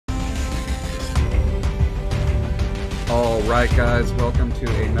Alright guys, welcome to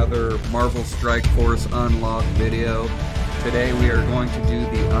another Marvel Strike Force unlock video. Today we are going to do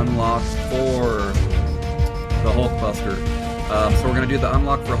the unlocks for the Hulkbuster. So we're going to do the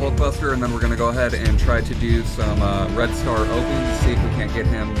unlock for Hulkbuster, and then we're going to go ahead and try to do some red star opens, see if we can't get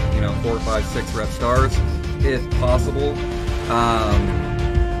him, 4, 5, 6 red stars, if possible. I'm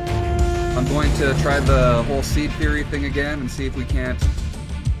going to try the whole seed theory thing again and see if we can't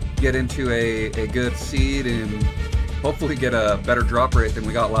get into a good seed and hopefully get a better drop rate than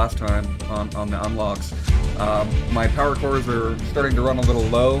we got last time on the unlocks. My power cores are starting to run a little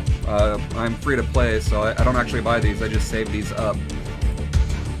low. I'm free to play, so I don't actually buy these, I just save these up.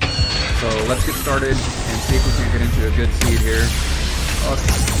 So let's get started and see if we can get into a good seed here.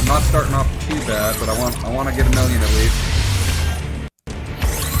 I'm not starting off too bad, but I want to get a million at least.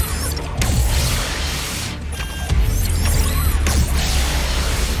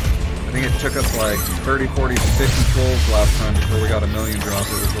 I think it took us like 30, 40, 50 pulls last time before we got a million drop.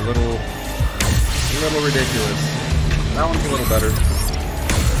 It was a little ridiculous. That one's a little better.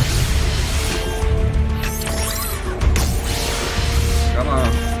 Come on.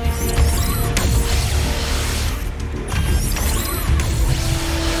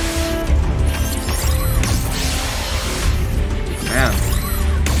 Man.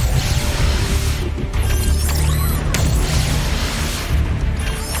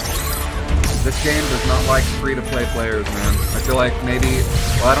 This game does not like free-to-play players, man. I feel like maybe,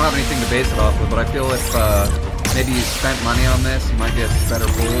 well, I don't have anything to base it off of, but I feel if maybe you spent money on this, you might get better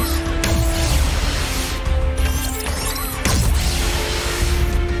pulls.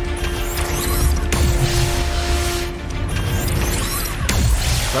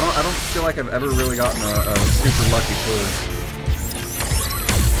 I don't feel like I've ever really gotten a super lucky pull.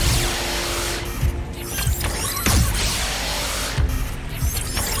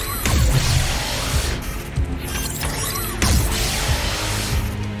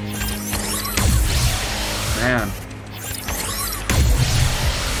 Man.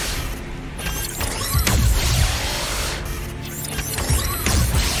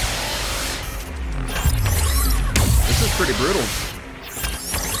 This is pretty brutal.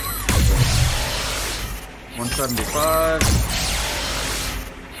 175.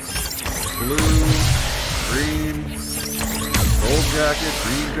 Blue. Green. Gold jacket.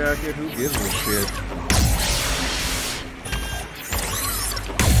 Green jacket. Who gives a shit?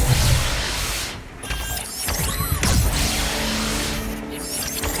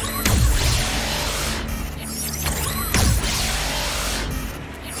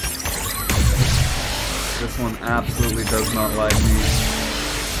 This one absolutely does not like me.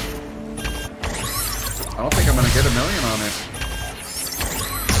 I don't think I'm going to get a million on it.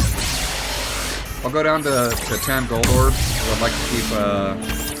 I'll go down to 10 gold orbs, because I'd like to keep at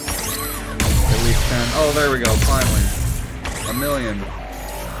least 10. Oh, there we go, finally. A million.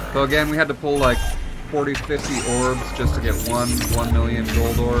 So again, we had to pull like 40, 50 orbs just to get 1 million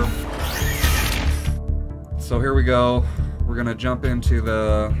gold orb. So here we go. We're going to jump into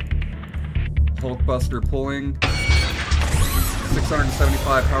the Hulkbuster pulling.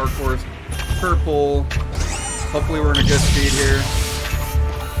 675 power cores per pull. Hopefully we're in a good speed here.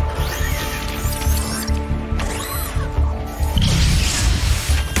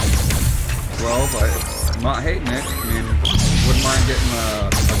 Well, I'm not hating it. I mean, wouldn't mind getting a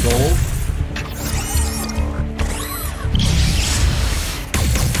gold.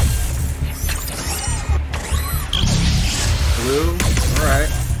 Blue, alright.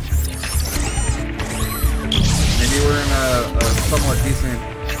 Maybe we're in a somewhat decent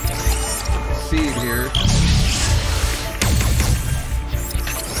seed here.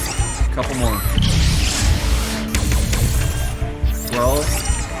 Couple more. 12.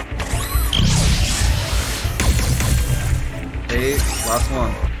 8. Last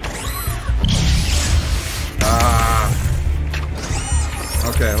one. Ah.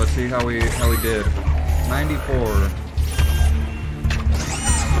 Okay, let's see how we did. 94.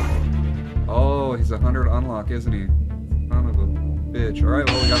 Oh, he's 100 unlock, isn't he? Son of a bitch. Alright,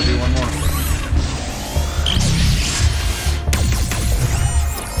 well, we gotta do one more.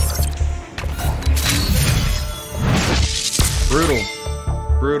 Brutal.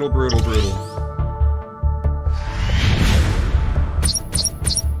 Brutal, brutal, brutal.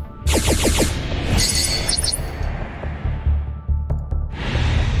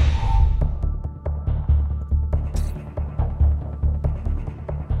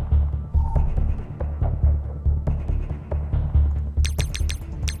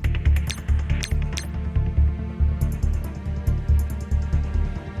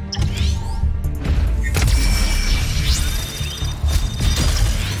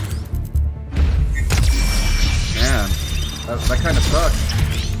 That kind of sucks.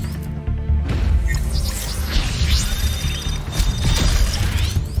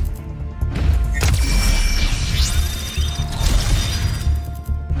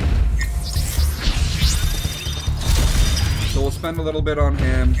 So we'll spend a little bit on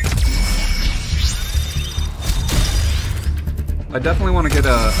him. I definitely want to get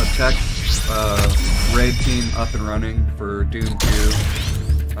a tech raid team up and running for Doom 2.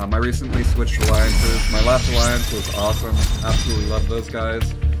 I recently switched alliances. My last alliance was awesome. Absolutely loved those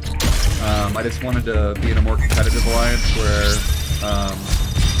guys. I just wanted to be in a more competitive alliance where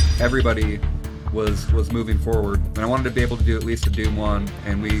everybody was moving forward. And I wanted to be able to do at least a Doom 1.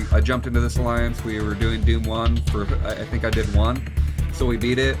 And I jumped into this alliance. We were doing Doom 1 for, I think I did 1. So we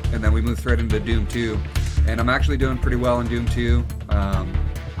beat it, and then we moved straight into Doom 2. And I'm actually doing pretty well in Doom 2.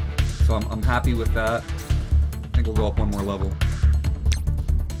 So I'm happy with that. I think we'll go up one more level.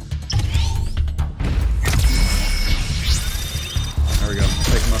 There we go.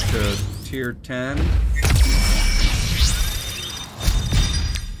 Take him up to tier 10. And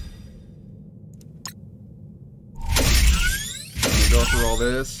we go through all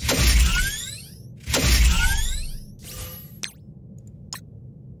this.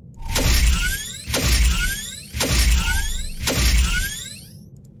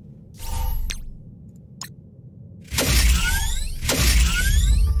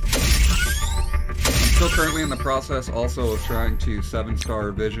 Currently in the process also of trying to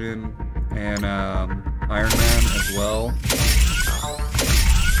 7-star Vision and Iron Man as well.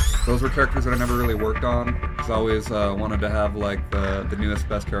 Those were characters that I never really worked on, because I always wanted to have like the newest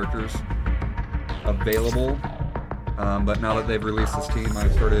best characters available. But now that they've released this team,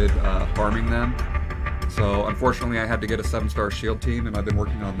 I've started farming them. So unfortunately I had to get a 7-star shield team, and I've been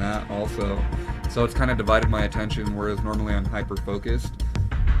working on that also. So it's kind of divided my attention, whereas normally I'm hyper-focused.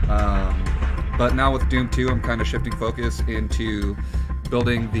 But now with Doom 2, I'm kind of shifting focus into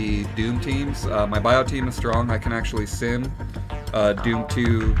building the Doom teams. My bio team is strong. I can actually sim Doom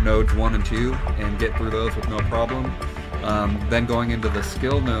 2 nodes 1 and 2 and get through those with no problem. Then going into the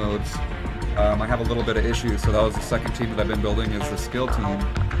skill nodes, I have a little bit of issues, so that was the second team that I've been building, is the skill team.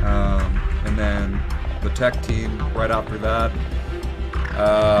 And then the tech team right after that.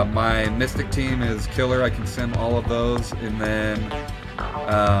 My Mystic team is killer. I can sim all of those. And then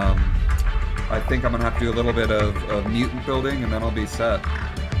I think I'm going to have to do a little bit of mutant building, and then I'll be set.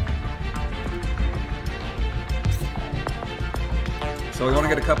 So we want to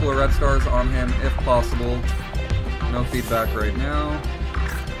get a couple of red stars on him if possible. No feedback right now.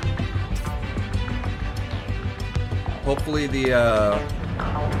 Hopefully the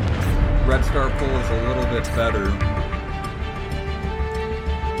red star pull is a little bit better.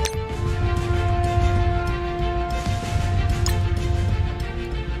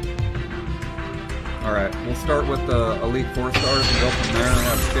 Alright, we'll start with the Elite 4 stars and go from there. I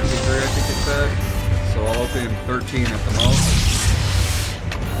have 53, I think it said. So I'll open 13 at the most.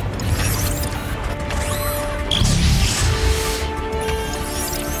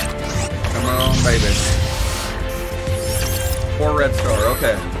 Come on, baby. 4 red star,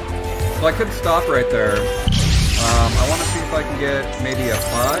 okay. So I could stop right there. I want to see if I can get maybe a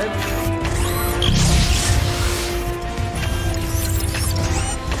 5.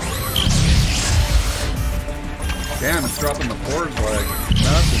 Damn, it's dropping the 4s like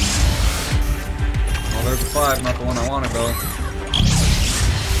nothing. Well, there's a 5, not the one I wanted though.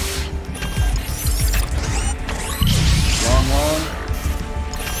 Long.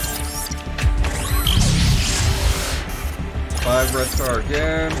 5 red star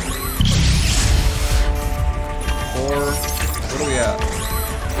again. 4. What are we at?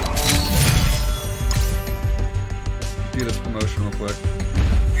 Do this promotion real quick.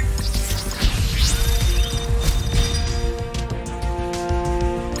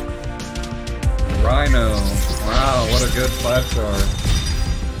 Rhino. Wow, what a good 5-star.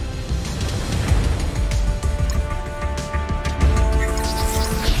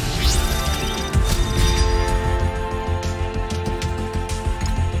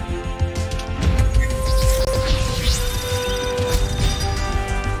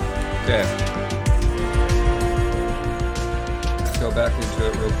 Okay. Let's go back into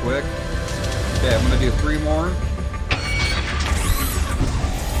it real quick. Okay, I'm going to do 3 more.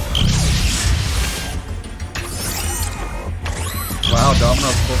 Wow,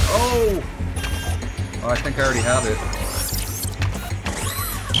 Domino's full. Oh! Oh, I think I already have it.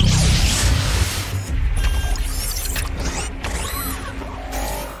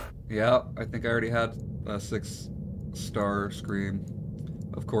 Yeah, I think I already had a 6-star Scream.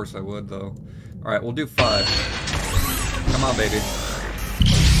 Of course I would, though. Alright, we'll do 5. Come on, baby.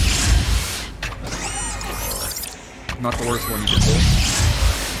 not the worst one you can pull.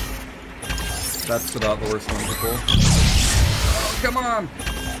 That's about the worst one to pull. Oh, come on!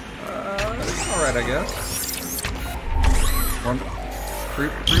 It's alright, I guess. Three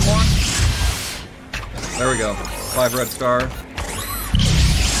more? There we go. 5 red star.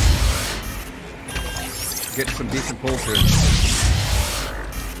 Get some decent pulls here.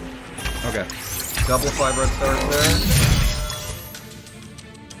 Okay. Double 5 red stars there.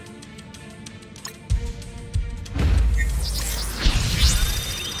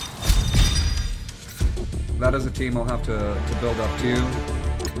 That is a team I'll have to build up to.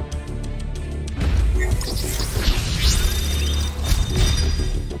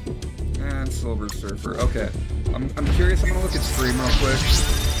 And Silver Surfer. Okay. I'm curious. I'm gonna look at Stream real quick.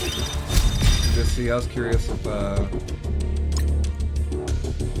 Just see. I was curious if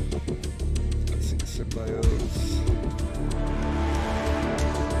let's see, symbiotes.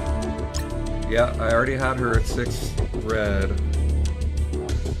 Yeah, I already had her at 6 red.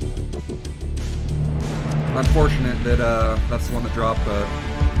 Unfortunate that that's the one that dropped, but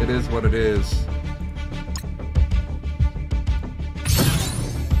it is what it is.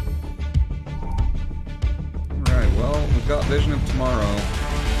 Alright, well, we've got Vision of Tomorrow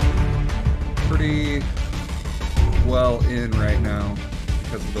pretty well in right now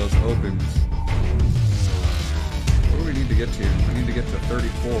because of those opens. What do we need to get to? I need to get to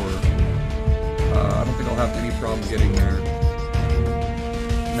 34. I don't think I'll have any problem getting there.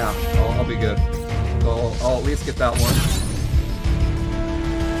 Nah, I'll be good. I'll at least get that one.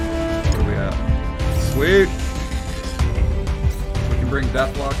 What do we have? Sweet! We can bring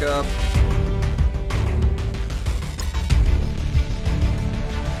Deathlock up.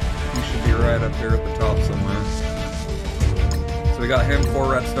 He should be right up here at the top somewhere. So we got him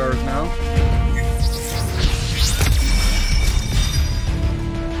 4 red stars now.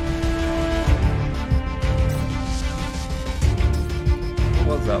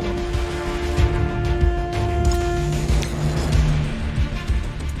 What was that one?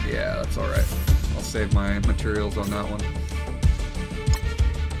 That's alright. I'll save my materials on that one.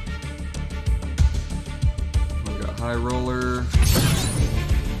 We got High Roller.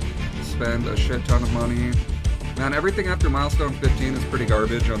 Spend a shit ton of money. Man, everything after milestone 15 is pretty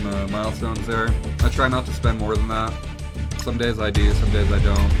garbage on the milestones there. I try not to spend more than that. Some days I do, some days I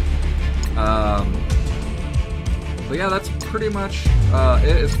don't. But yeah, that's pretty much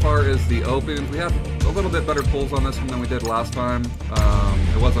it as far as the opens. We had a little bit better pulls on this one than we did last time.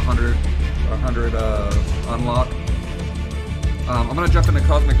 It was 100 unlock. I'm gonna jump into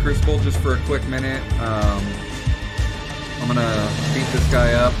Cosmic Crucible just for a quick minute. I'm gonna beat this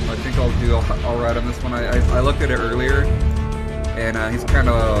guy up. I think I'll do alright on this one. I looked at it earlier, and he's kind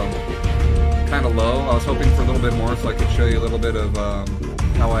of low. I was hoping for a little bit more so I could show you a little bit of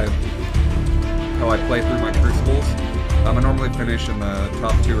how I play through my Crucibles. I normally finish in the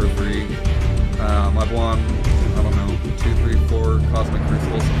top 2 or 3. I've won, I don't know, 2, 3, 4 Cosmic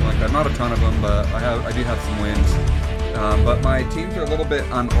Crucibles, something like that. Not a ton of them, but I do have some wins. But my teams are a little bit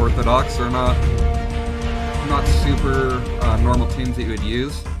unorthodox. They're not super normal teams that you would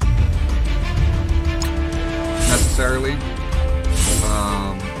use necessarily.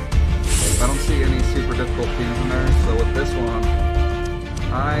 I don't see any super difficult teams in there. So with this one,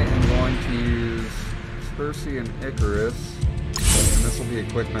 I am going to use Percy and Icarus, and this will be a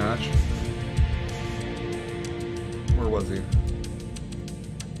quick match. Where was he?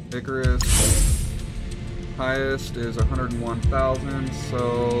 Icarus, highest is 101,000,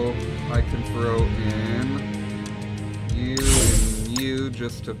 so I can throw in you and you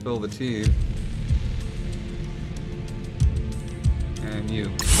just to fill the team. And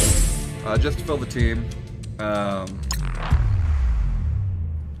you. Just to fill the team.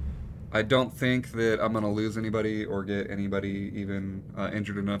 I don't think that I'm going to lose anybody or get anybody even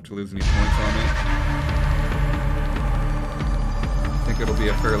injured enough to lose any points on it. I think it'll be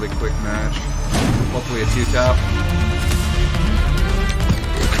a fairly quick match. Hopefully a 2-tap.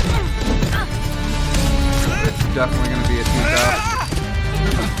 It's definitely going to be a 2-tap.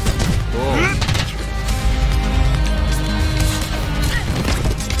 Whoa.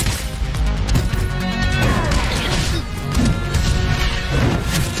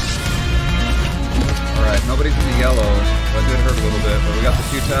 Alright, nobody's in the yellow. That did hurt a little bit, but we got the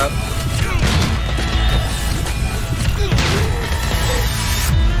 2-tap.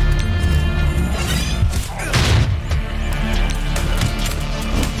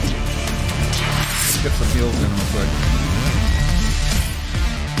 Let's get some heals in real quick.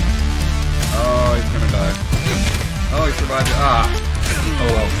 Oh, he's gonna die. Oh, he survived it. Ah! Oh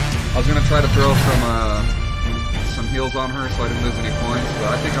well. I was gonna try to throw some heals on her so I didn't lose any points,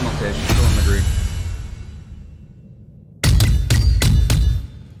 but I think I'm okay. She's still in the green.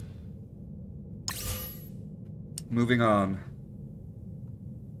 moving on.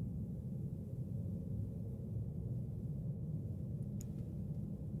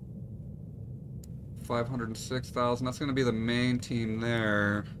 $506,000. That's going to be the main team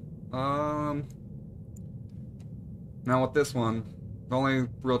there. Now with this one, the only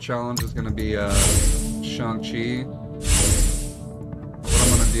real challenge is going to be Shang-Chi. What I'm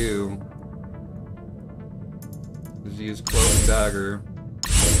going to do is use Cloak and Dagger,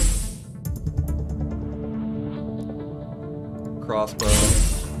 Crossbow,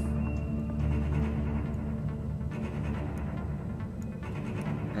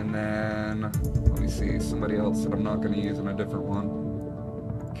 and then let me see, somebody else that I'm not going to use in a different one.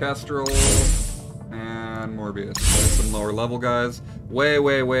 Kestrel and Morbius. There's some lower level guys. Way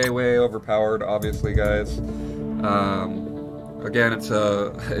overpowered, obviously, guys. Again, it's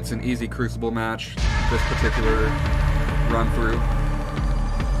an easy Crucible match, this particular run through.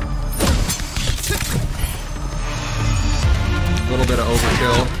 A little bit of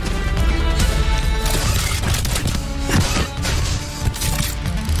overkill.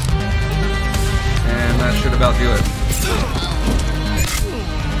 And that should about do it.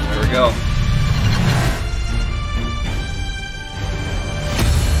 There we go.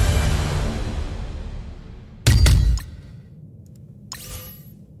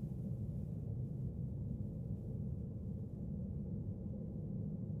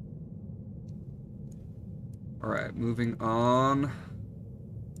 Alright, moving on.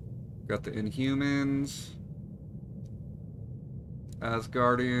 Got the Inhumans,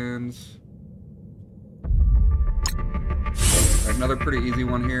 Asgardians. Right, another pretty easy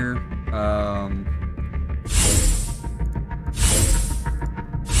one here.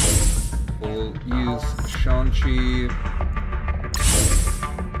 We'll use Shang-Chi,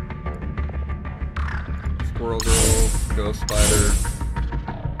 Squirrel Girl, Ghost Spider,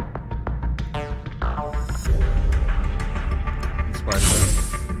 Spider-Man.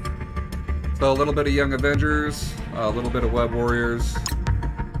 So a little bit of Young Avengers, a little bit of Web Warriors,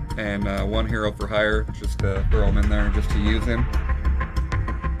 and one hero for hire, just to throw him in there, just to use him.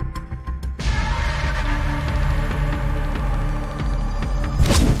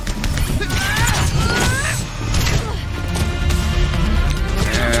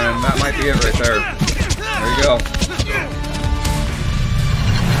 And that might be it right there. There you go.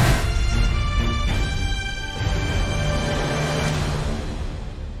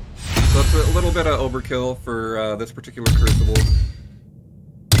 So it's a little bit of overkill for this particular Crucible.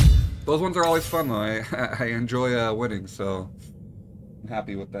 Those ones are always fun though. I enjoy winning, so I'm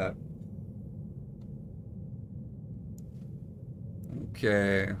happy with that.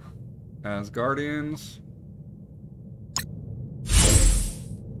 Okay, Asgardians.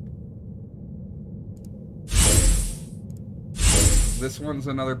 This one's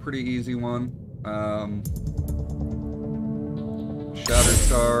another pretty easy one.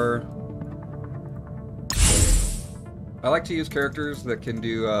 Shatterstar. I like to use characters that can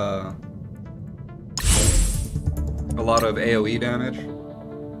do a lot of AoE damage,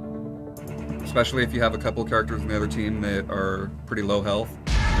 especially if you have a couple characters in the other team that are pretty low health,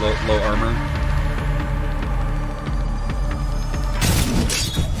 low armor.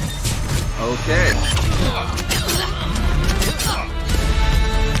 Okay.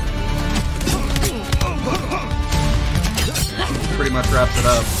 Pretty much wraps it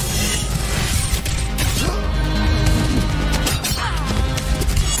up.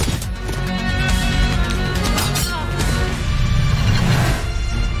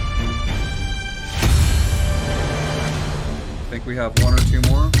 I think we have one or two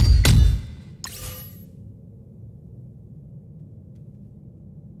more.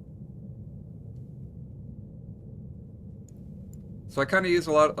 So I kind of use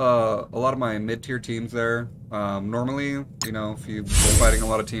a lot of my mid-tier teams there. Normally, you know, if you're fighting a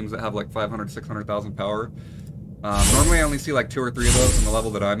lot of teams that have like 500, 600,000 power, normally I only see like 2 or 3 of those in the level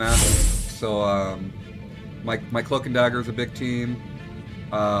that I'm at. So my Cloak and Dagger is a big team,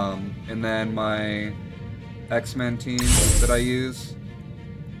 and then my X-Men team that I use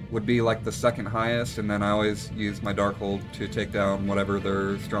would be like the second highest, and then I always use my Darkhold to take down whatever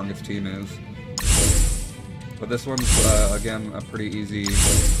their strongest team is. But this one's, again, a pretty easy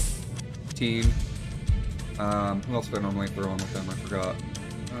team. Who else do I normally throw in with them? I forgot.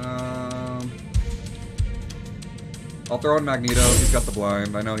 I'll throw in Magneto. He's got the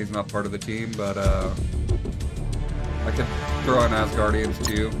blind. I know he's not part of the team, but I could throw in Asgardians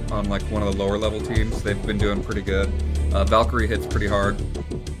too on like one of the lower level teams. They've been doing pretty good. Valkyrie hits pretty hard.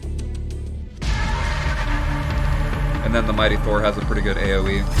 And then the Mighty Thor has a pretty good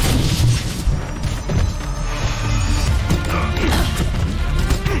AoE.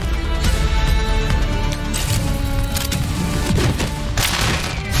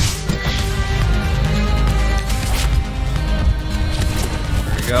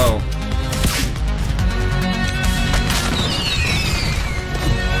 There you go.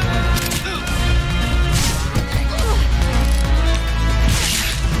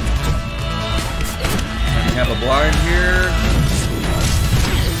 And we have a blind here.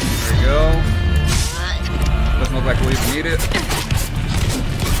 There you go. Doesn't look like we'll even need it.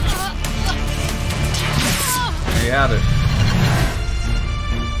 There you have it.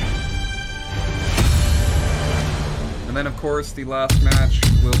 And then, of course, the last match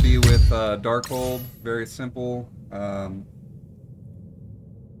will be with Darkhold. Very simple.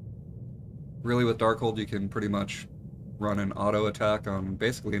 Really, with Darkhold, you can pretty much run an auto attack on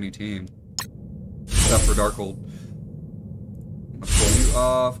basically any team, except for Darkhold. Let's pull you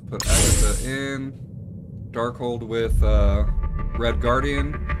off, put Agatha in. Darkhold with Red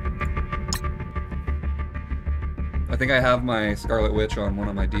Guardian. I think I have my Scarlet Witch on one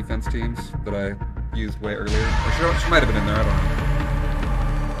of my defense teams that I used way earlier. Or she might have been in there, I don't know.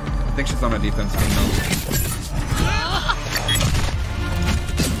 I think she's on a defense team though.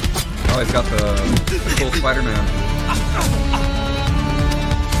 Oh, he's got the cool Spider-Man.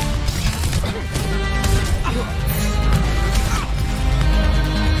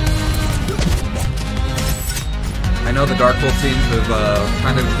 I know the Darkhold teams have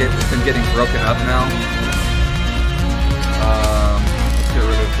kind of been getting broken up now. Let's get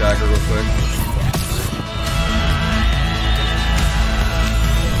rid of Dagger real quick.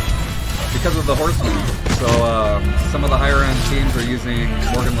 Because of the Horsemen. So some of the higher end teams are using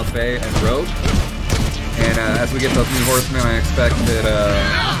Morgan Le Fay and Rogue. And as we get those new Horsemen, I expect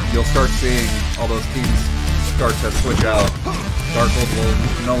that you'll start seeing all those teams start to switch out. Darkhold will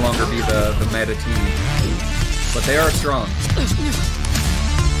no longer be the meta team. But they are strong.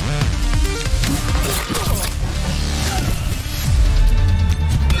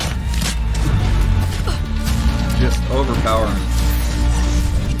 Just overpowering.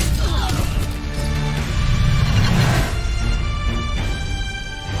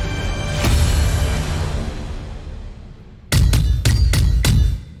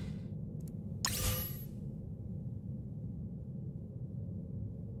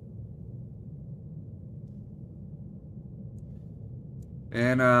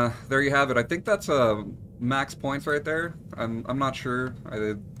 And there you have it. I think that's max points right there. I'm not sure.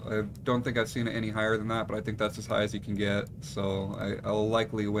 I don't think I've seen it any higher than that, but I think that's as high as you can get. So I'll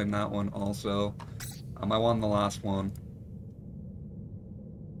likely win that one also. I won the last one.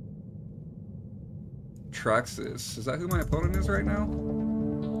 Traxxas. Is that who my opponent is right now?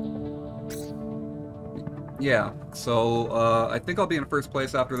 Yeah. So I think I'll be in first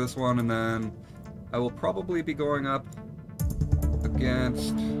place after this one, and then I will probably be going up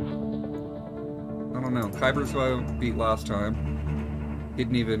against, I don't know, Kyber's who I beat last time. He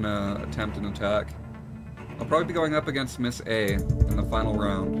didn't even attempt an attack. I'll probably be going up against Miss A in the final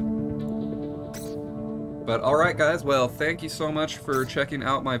round. But alright guys, well thank you so much for checking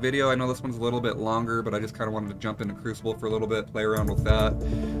out my video. I know this one's a little bit longer, but I just kind of wanted to jump into Crucible for a little bit, play around with that.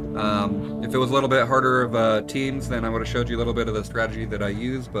 If it was a little bit harder of teams, then I would have showed you a little bit of the strategy that I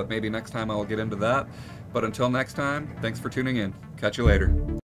use, but maybe next time I will get into that. But until next time, thanks for tuning in. Catch you later.